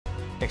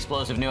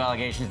Explosive new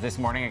allegations this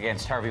morning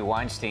against Harvey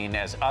Weinstein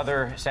as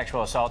other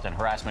sexual assault and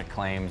harassment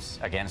claims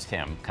against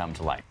him come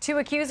to light. Two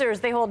accusers,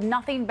 they hold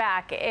nothing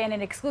back in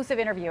an exclusive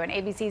interview, and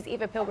ABC's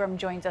Eva Pilgrim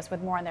joins us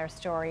with more on their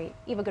story.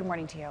 Eva, good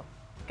morning to you.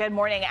 Good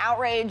morning.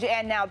 Outrage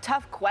and now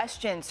tough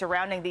questions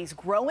surrounding these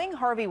growing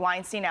Harvey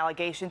Weinstein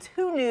allegations.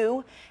 Who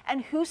knew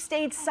and who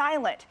stayed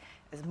silent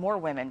as more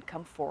women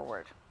come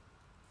forward?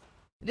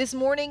 This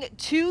morning,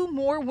 two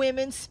more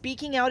women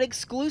speaking out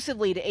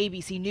exclusively to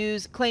ABC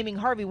News, claiming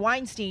Harvey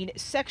Weinstein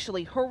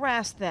sexually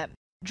harassed them.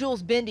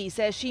 Jules Bindi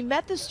says she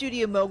met the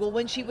studio mogul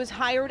when she was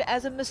hired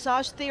as a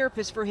massage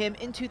therapist for him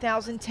in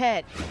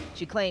 2010.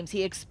 She claims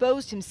he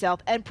exposed himself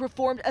and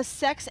performed a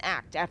sex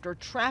act after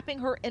trapping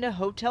her in a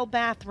hotel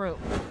bathroom.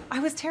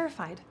 I was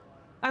terrified.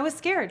 I was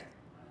scared.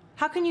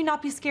 How can you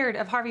not be scared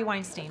of Harvey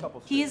Weinstein?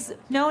 He's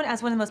known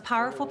as one of the most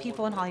powerful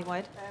people in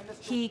Hollywood.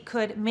 He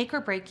could make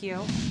or break you.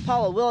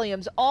 Paula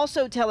Williams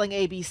also telling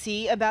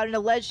ABC about an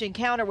alleged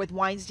encounter with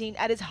Weinstein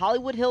at his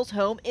Hollywood Hills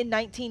home in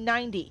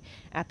 1990.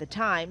 At the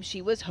time,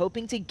 she was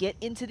hoping to get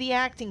into the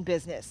acting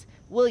business.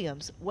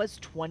 Williams was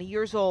 20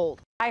 years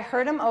old. I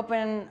heard him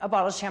open a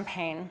bottle of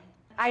champagne.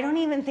 I don't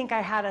even think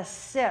I had a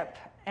sip,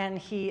 and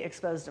he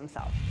exposed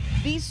himself.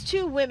 These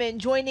two women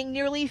joining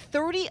nearly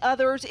 30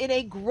 others in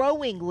a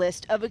growing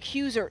list of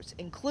accusers,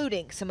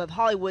 including some of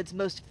Hollywood's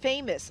most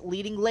famous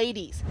leading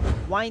ladies.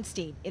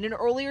 Weinstein, in an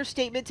earlier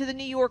statement to The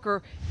New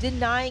Yorker,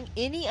 denying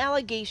any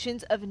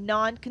allegations of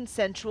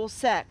non-consensual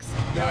sex.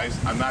 Guys,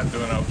 I'm not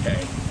doing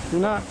okay.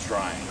 You're not? I'm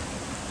trying.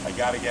 I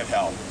gotta get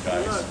help,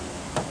 guys.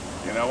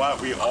 You know what?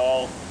 We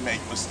all make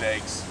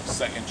mistakes.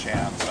 Second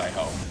chance, I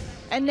hope.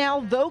 And now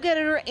Vogue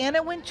editor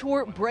Anna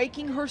Wintour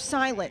breaking her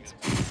silence.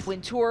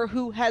 Wintour,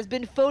 who has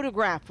been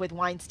photographed with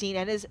Weinstein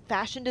and his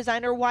fashion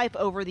designer wife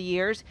over the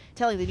years,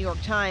 telling the New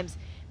York Times,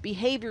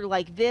 behavior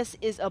like this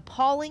is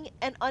appalling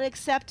and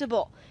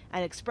unacceptable,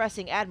 and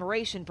expressing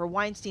admiration for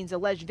Weinstein's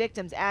alleged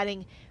victims,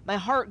 adding, my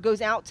heart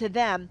goes out to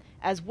them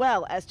as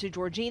well as to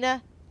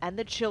Georgina and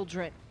the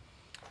children.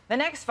 The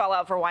next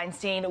fallout for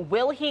Weinstein,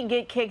 will he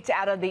get kicked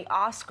out of the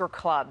Oscar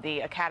Club?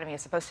 The Academy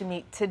is supposed to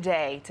meet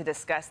today to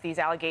discuss these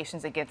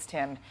allegations against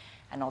him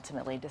and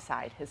ultimately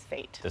decide his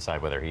fate.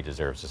 Decide whether he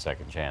deserves a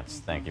second chance.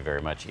 Thank you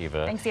very much,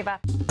 Eva. Thanks, Eva.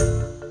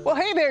 Well,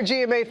 hey there,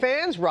 GMA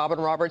fans. Robin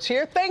Roberts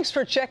here. Thanks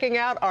for checking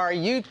out our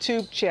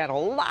YouTube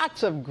channel.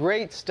 Lots of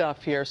great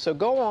stuff here. So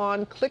go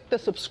on, click the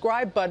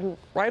subscribe button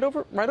right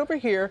over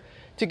here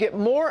to get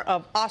more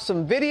of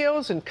awesome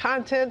videos and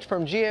content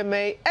from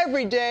GMA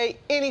every day,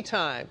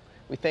 anytime.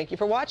 We thank you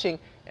for watching,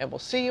 and we'll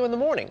see you in the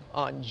morning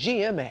on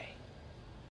GMA.